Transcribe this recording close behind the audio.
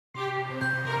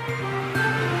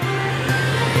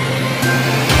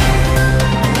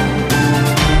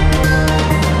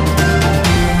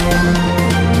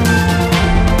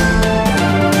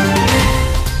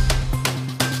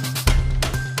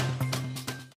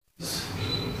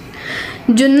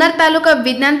जुन्नर तालुका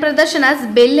विज्ञान प्रदर्शनास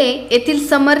बेल्हे येथील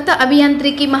समर्थ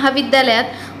अभियांत्रिकी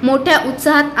महाविद्यालयात मोठ्या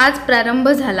उत्साहात आज प्रारंभ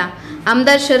झाला।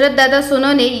 आमदार शरद दादा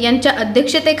सोनवणे यांच्या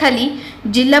अध्यक्षतेखाली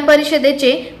जिल्हा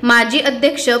परिषदेचे माजी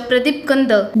अध्यक्ष प्रदीप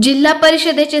कंद, जिल्हा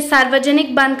परिषदेचे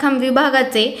सार्वजनिक बांधकाम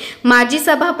विभागाचे माजी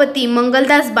सभापती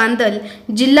मंगलदास बांदल,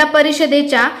 जिल्हा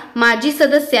परिषदेच्या माजी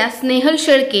सदस्या स्नेहल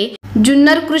शेळके,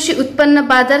 जुन्नर कृषी उत्पन्न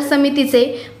बाजार समितीचे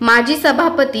माजी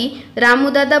सभापती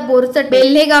रामूदादा बोरचट,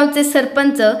 बेल्हे गावचे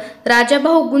सरपंच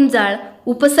राजाभाऊ गुंजाळ,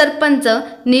 उपसरपंच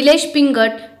निलेश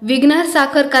पिंगट, विघ्नहर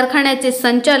साखर कारखान्याचे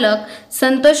संचालक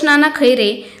संतोष नाना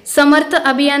खैरे, समर्थ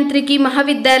अभियांत्रिकी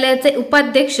महाविद्यालयाचे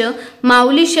उपाध्यक्ष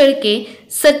माऊली शेळके,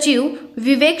 सचिव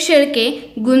विवेक शेळके,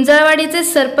 गुंजाळवाडीचे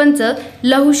सरपंच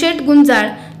लहुशेठ गुंजाळ,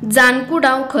 जानकू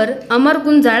डावखर, अमर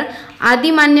गुंजाळ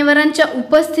आदी मान्यवरांच्या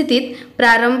उपस्थितीत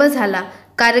प्रारंभ झाला।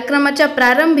 कार्यक्रमाच्या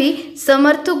प्रारंभी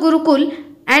समर्थ गुरुकुल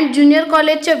अँड ज्युनियर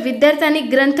कॉलेजच्या विद्यार्थ्यांनी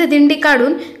ग्रंथदिंडी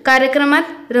काढून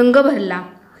कार्यक्रमात रंग भरला।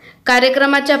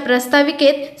 कार्यक्रमाच्या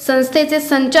प्रस्ताविकेत संस्थेचे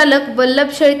संचालक वल्लभ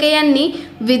शेळके यांनी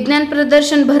विज्ञान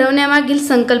प्रदर्शन भरवण्यामागील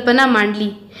संकल्पना मांडली।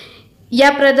 या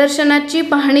प्रदर्शनाची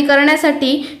पाहणी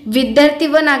करण्यासाठी विद्यार्थी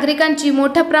व नागरिकांची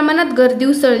मोठ्या प्रमाणात गर्दी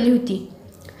उसळली होती।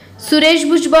 Suresh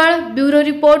Bhujbal, bureau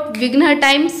report, Vighnahar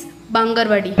times,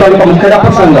 Bangarwadi.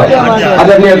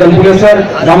 आदरणीय गणपुरे सर,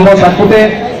 रामभाऊ सातपुते,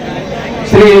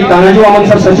 श्री तानाजी वामन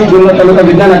सर, सचिव जुन्नर तालुका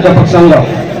विज्ञान अध्यापक संघ,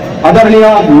 आदरणीय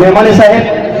मेमाने साहेब,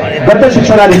 गट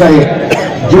शिक्षणाधिकारी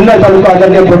जुन्नर तालुका,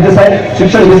 आदरणीय भोजे साहेब,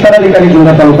 शिक्षण विस्ताराधिकारी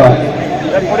जुन्नर तालुका,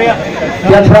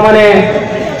 त्याचप्रमाणे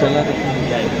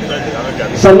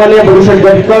सन्माननीय पुरुषोत्तम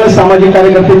गटकर, सामाजिक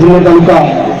कार्यकर्ते जुन्नर तालुका,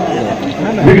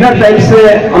 विघ्नहर टाइम्सचे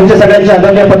आमच्या सगळ्यांचे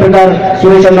आदरणीय पत्रकार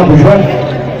सुरेश अण्णा भुजबळ,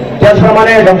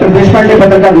 त्याचप्रमाणे डॉक्टर देशपांडे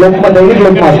पत्रकार लोकमत, दैनिक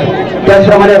लोकमत,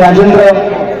 त्याचप्रमाणे राजेंद्र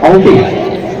आवटी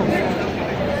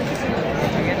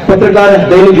पत्रकार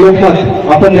दैनिक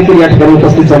लोकमत, आपण देखील या ठिकाणी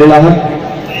उपस्थित झालेला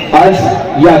आहात।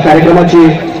 आज या कार्यक्रमाची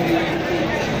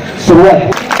सुरुवात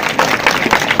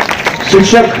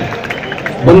शिक्षक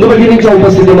बंधू भगिनींच्या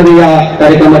उपस्थितीमध्ये या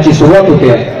कार्यक्रमाची सुरुवात होते।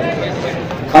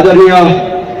 आदरणीय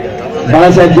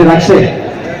बाळासाहेबजी राक्षे,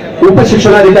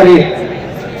 उपशिक्षणाधिकारी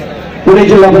पुणे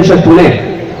जिल्हा परिषद पुणे,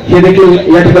 हे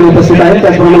देखील या ठिकाणी उपस्थित आहेत।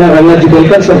 त्याचप्रमाणे रंगाजी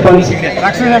बेलकर, सरपंच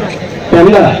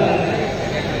त्यांना,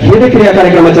 हे देखील या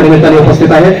कार्यक्रमाच्या निमित्ताने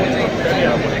उपस्थित आहेत।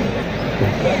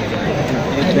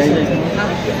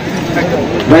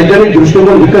 वैज्ञानिक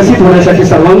दृष्टिकोन विकसित होण्यासाठी,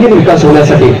 सर्वांगीण विकास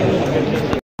होण्यासाठी